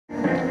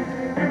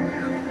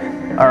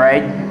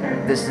Alright,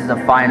 this is the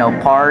final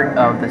part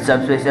of the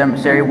Subspace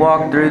Emissary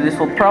walkthrough. This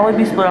will probably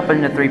be split up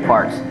into 3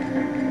 parts.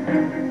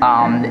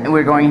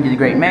 We're going into the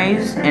Great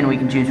Maze, and we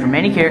can choose from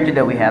any character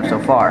that we have so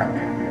far.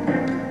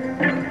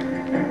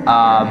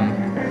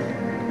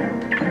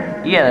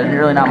 Yeah, there's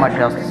really not much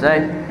else to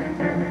say.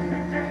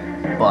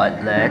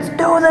 But let's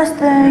do this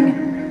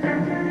thing!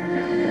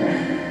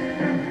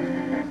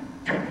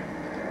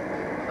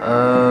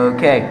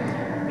 Okay,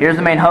 here's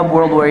the main hub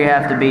world where you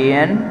have to be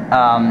in.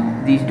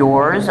 These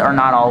doors are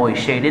not always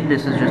shaded.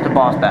 This is just a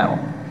boss battle.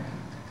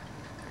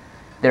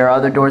 There are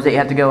other doors that you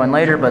have to go in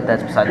later, but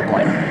that's beside the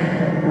point.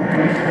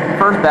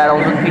 First battle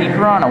is with PD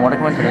Piranha. What a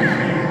coincidence.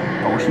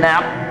 Oh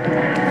snap.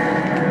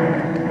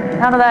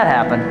 How did that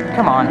happen?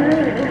 Come on.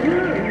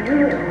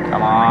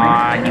 Come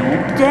on, you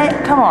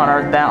dead. Come on,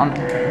 Earthbound.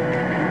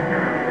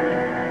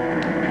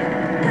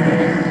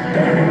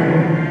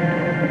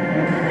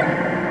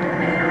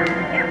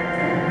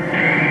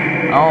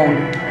 Oh.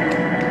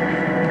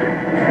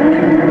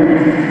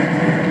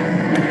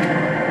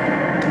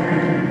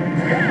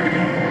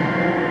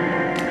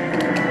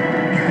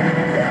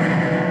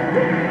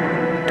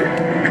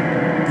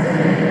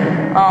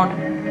 Oh.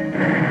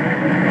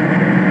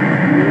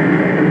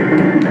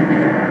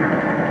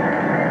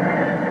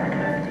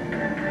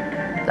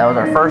 That was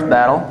our first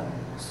battle.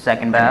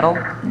 Second battle,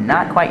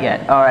 not quite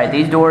yet. Alright,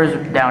 these doors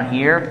down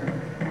here,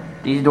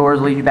 these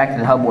doors lead you back to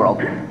the hub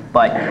world.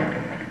 But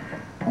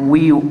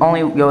we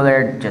only go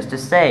there just to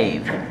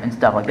save and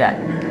stuff like that.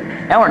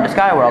 Now we're in the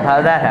Sky World. How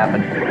did that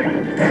happen?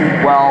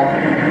 Well,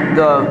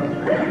 the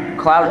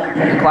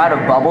cloud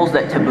of bubbles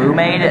that Taboo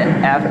made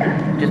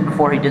just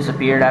before he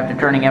disappeared after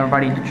turning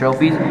everybody into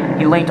trophies,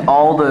 he linked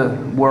all the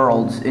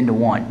worlds into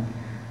one.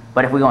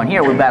 But if we go in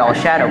here, we battle a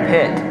shadow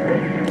pit.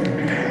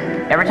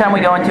 Every time we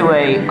go into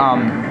a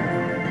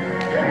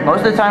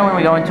most of the time when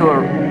we go into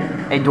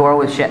a door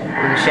with a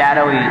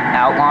shadowy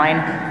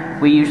outline,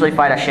 we usually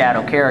fight a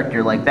shadow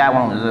character. Like that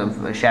one was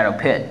a shadow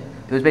pit.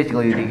 It was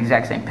basically the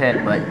exact same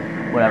pit, but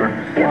whatever.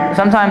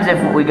 Sometimes if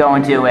we go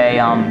into a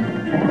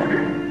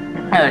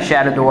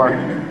shadow door,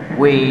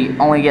 we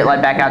only get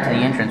let back out to the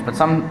entrance. But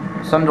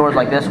some doors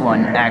like this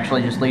one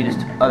actually just lead us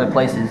to other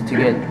places to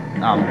get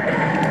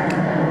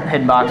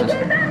hidden boxes.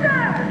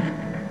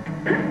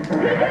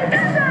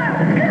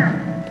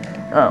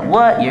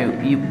 What you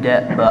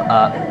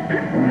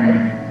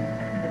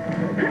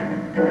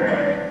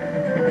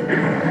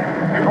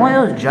Only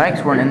those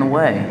jikes weren't in the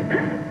way.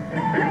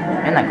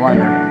 And that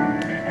Glender.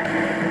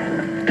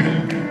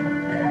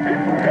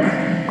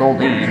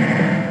 Goldeen.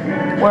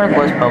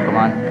 Worthless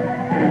Pokemon.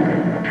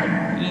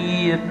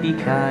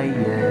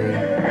 Yippee-ki-yay.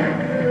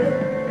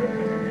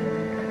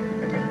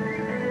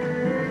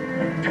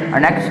 Our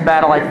next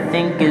battle, I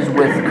think, is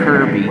with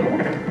Kirby.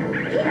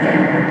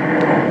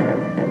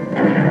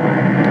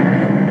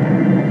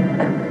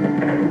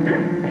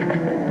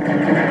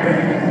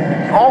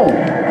 Oh!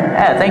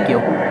 Yeah, thank you.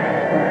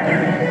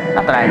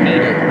 Not that I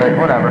need it, but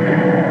whatever.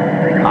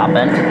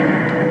 Poppin'.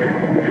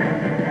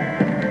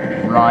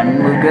 Run,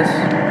 Lucas.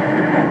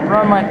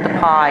 Run like the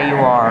pie you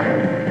are.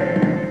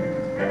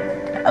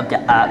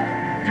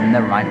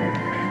 Never mind.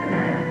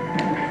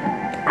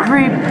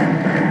 Creep!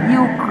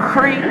 You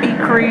creepy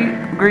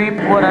creep,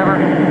 whatever.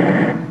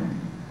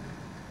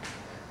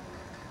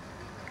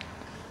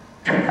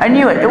 I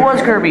knew it! It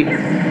was Kirby!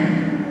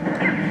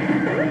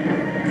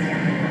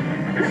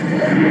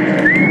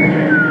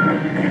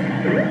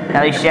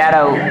 Now these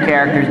shadow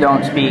characters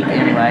don't speak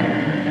anyway.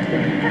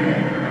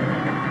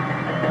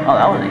 Oh,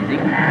 that was easy.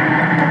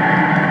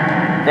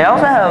 They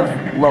also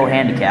have low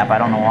handicap, I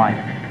don't know why.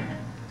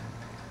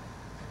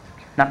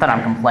 Not that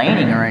I'm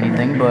complaining or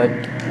anything, but...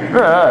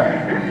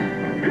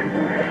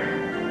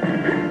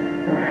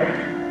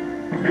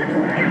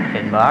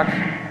 Hidden box.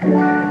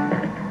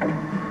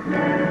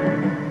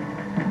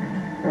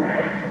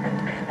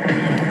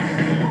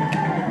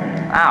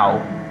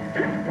 Ow.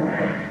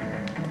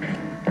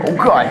 Oh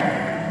god.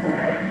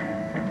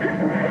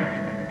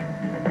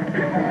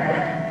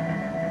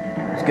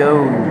 Let's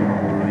go.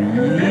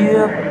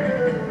 Yep.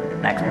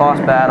 Next boss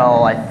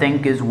battle, I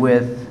think, is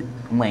with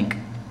Link.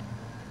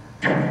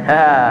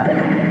 How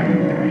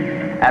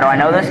do I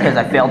know this? Because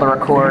I failed the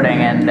recording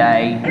and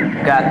I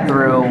got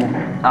through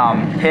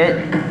Pit,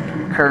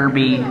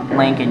 Kirby,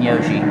 Link, and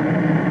Yoshi.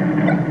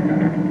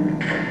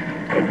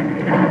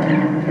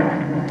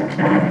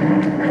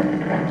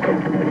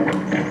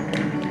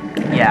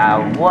 Yeah,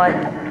 what?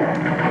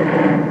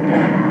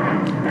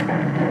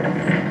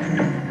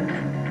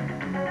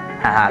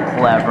 Haha,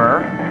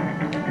 clever.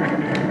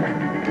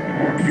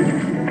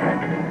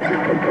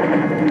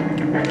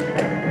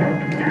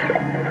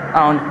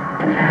 Oh.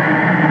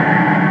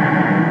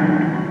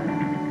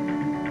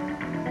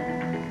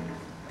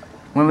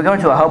 When we go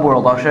into a hub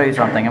world, I'll show you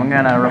something. I'm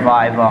gonna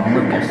revive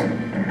Lucas.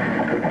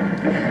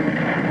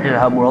 Here's a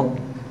hub world.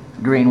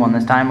 Green one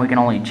this time. We can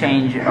only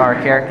change our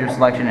character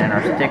selection and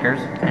our stickers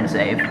and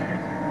save.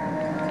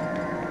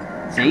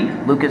 See?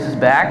 Lucas is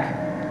back.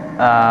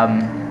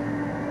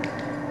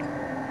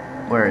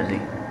 Where is he?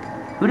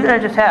 Who did I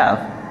just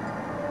have?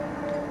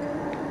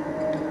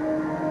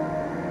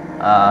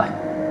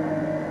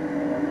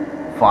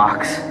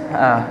 Fox.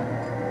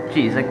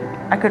 Jeez,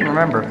 I couldn't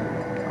remember.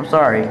 I'm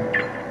sorry.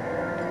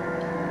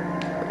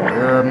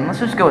 Let's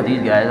just go with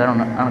these guys. I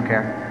don't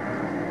care.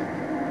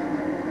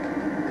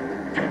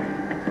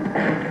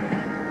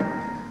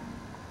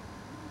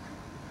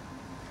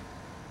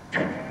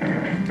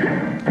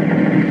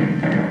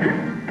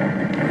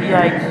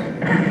 Yikes.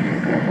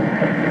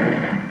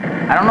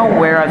 I don't know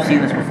where I've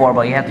seen this before,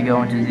 but you have to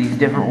go into these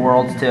different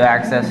worlds to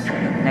access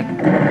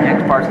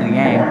next parts of the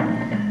game.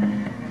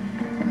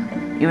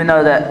 Even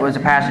though that was a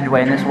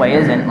passageway and this way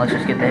isn't, let's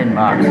just get the hidden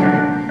box.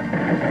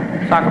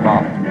 Soccer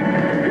ball.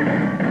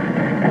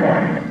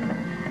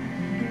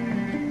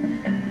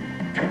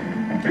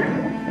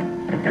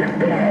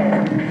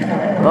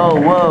 Oh,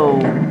 whoa.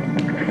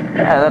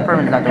 Yeah, that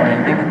permanent's not doing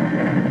anything.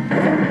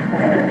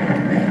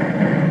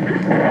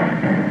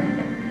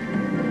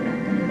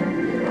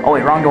 Oh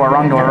wait, wrong door,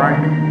 run.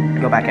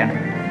 Go back in.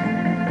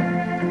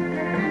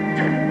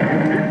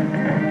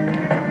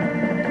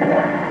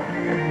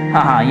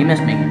 Haha, you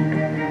missed me.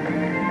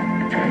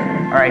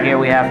 Alright, here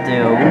we have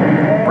to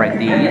break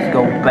these,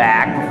 go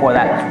back before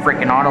that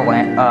freaking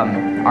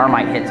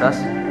Armite hits us.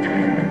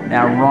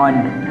 Now run.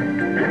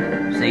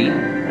 See?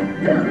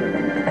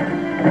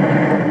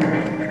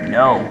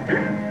 No.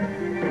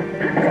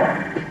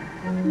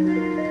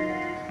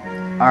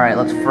 Alright,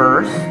 let's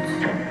first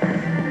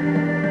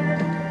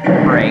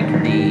break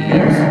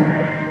these.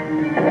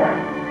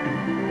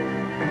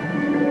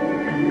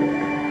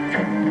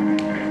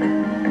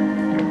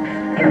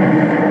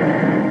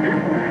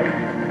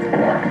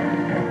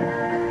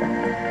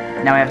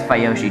 Now we have to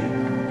fight Yoshi.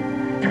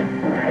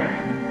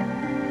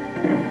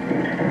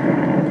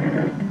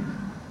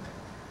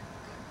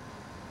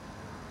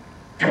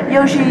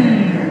 Yoshi!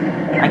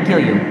 I kill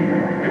you.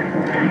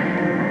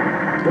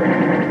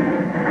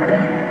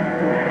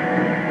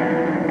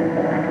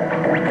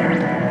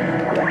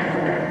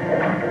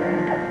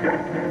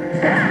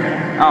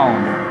 Oh.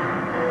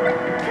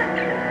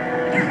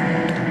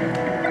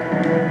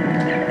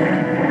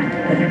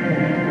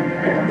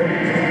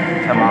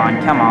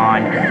 Come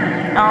on.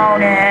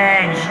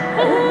 Ownage!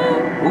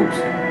 Oops.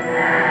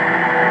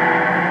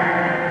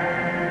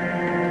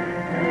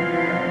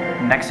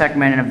 Next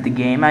segment of the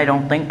game, I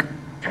don't think.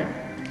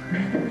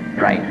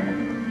 Right.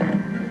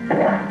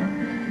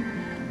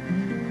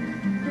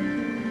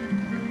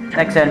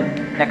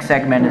 Next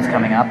segment is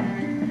coming up.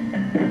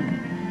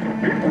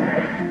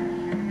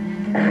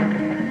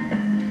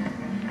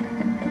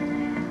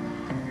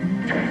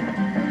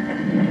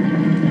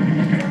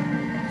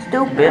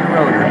 Stupid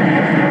rotor.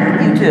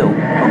 You too.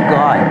 Oh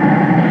god.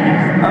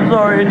 I'm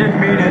sorry, I didn't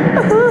mean it.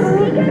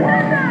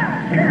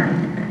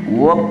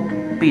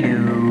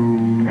 Whoop-de-doo.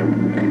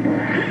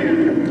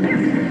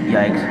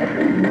 Yikes.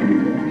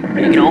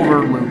 Take it over,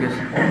 Lucas.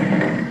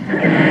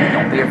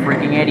 Don't be a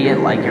freaking idiot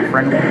like your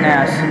friend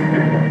Ness.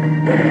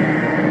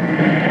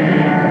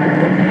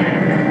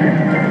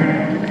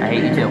 I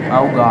hate you too.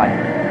 Oh god.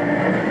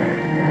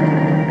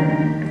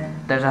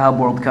 There's a hub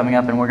world coming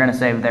up and we're gonna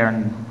save there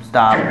and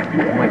stop.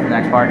 Wait for the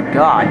next part.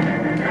 God.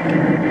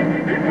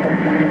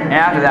 And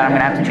after that I'm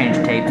gonna have to change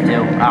tapes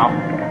too. Oh.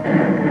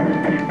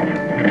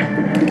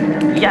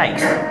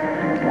 Yikes.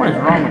 What is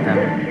wrong with them?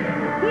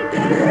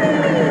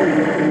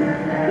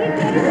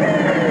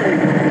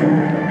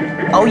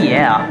 Oh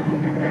yeah.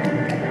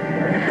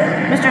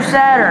 Mr.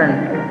 Saturn.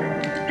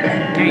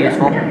 You're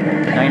useful.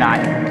 No, you're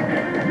not.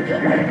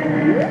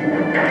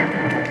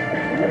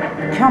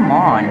 Come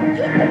on.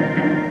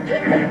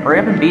 Hurry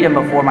up and beat him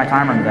before my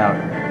time runs out.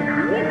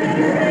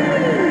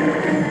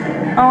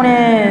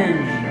 Ownage!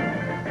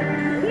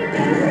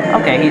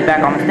 Okay, he's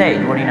back on the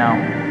stage. What do you know?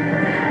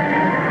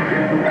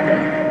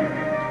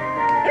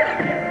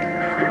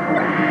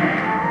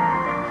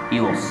 He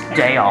will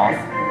stay off.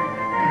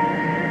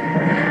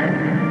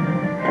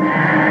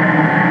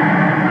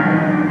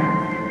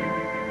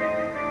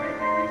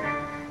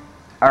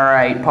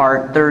 Alright,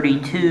 part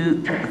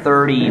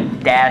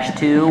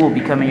 30-2 will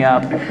be coming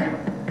up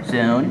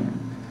soon.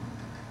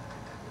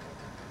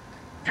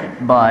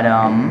 But,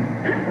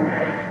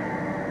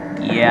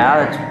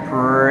 yeah, that's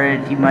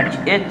pretty much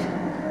it.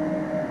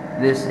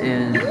 This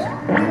is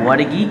What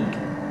a Geek,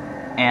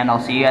 and I'll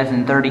see you guys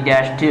in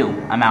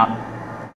 30-2. I'm out.